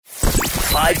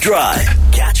5 Drive.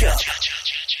 Catch up.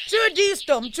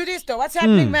 Chudisto, what's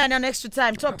happening, man, on Extra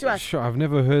Time? Talk to us. Sure, I've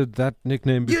never heard that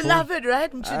nickname before. You love it,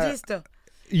 right? Chudisto.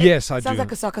 Yes, I do. Sounds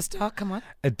like a soccer star. Come on.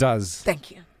 It does.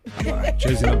 Thank you.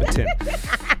 Jersey number 10.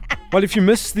 Well, if you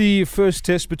missed the first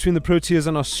test between the Proteas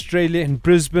and Australia in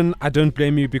Brisbane, I don't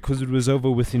blame you because it was over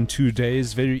within 2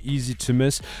 days. Very easy to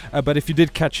miss. But if you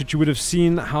did catch it, you would have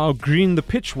seen how green the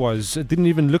pitch was. It didn't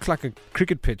even look like a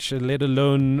cricket pitch, let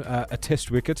alone a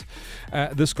test wicket.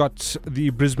 This got the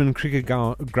Brisbane cricket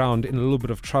ground in a little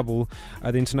bit of trouble.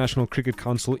 The International Cricket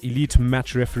Council elite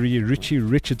match referee Richie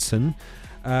Richardson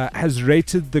has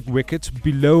rated the wicket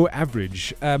below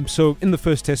average. So in the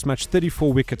first test match,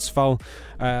 34 wickets fell,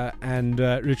 and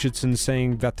Richardson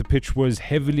saying that the pitch was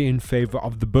heavily in favour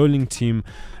of the bowling team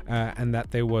and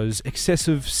that there was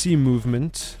excessive seam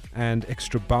movement and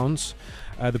extra bounce.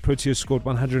 The Proteas scored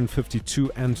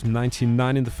 152 and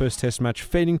 99 in the first test match,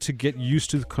 failing to get used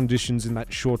to the conditions in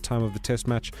that short time of the test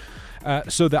match.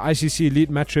 So the ICC elite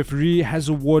match referee has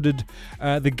awarded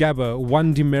the Gabba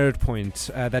 1 demerit point.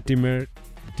 That demerit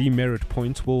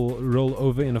point will roll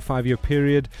over in a 5-year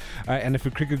period, and if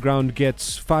a cricket ground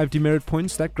gets 5 demerit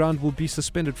points, that ground will be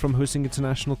suspended from hosting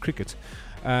international cricket.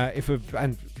 And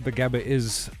the Gabba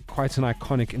is quite an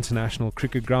iconic international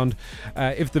cricket ground.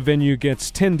 If the venue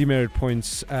gets 10 demerit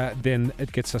points, then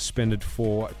it gets suspended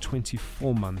for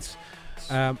 24 months.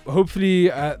 Hopefully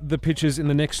the pitches in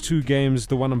the next 2 games,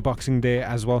 the one on Boxing Day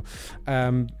as well,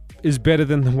 is better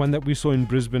than the one that we saw in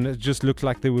Brisbane. It just looked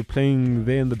like they were playing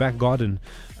there in the back garden,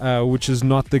 which is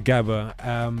not the Gabba.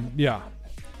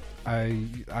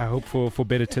 I hope for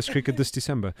better test cricket this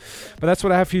December. But that's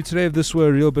what I have for you today. If this were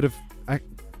a real bit of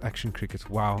action cricket,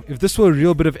 wow. If this were a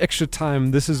real bit of extra time,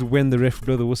 this is when the ref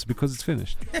blow the whistle because it's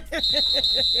finished.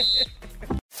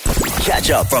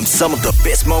 Catch up from some of the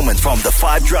best moments from the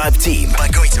 5 Drive team by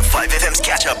going to 5FM's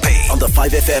catch up page on the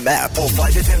 5FM app or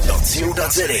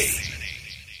 5FM.co.za.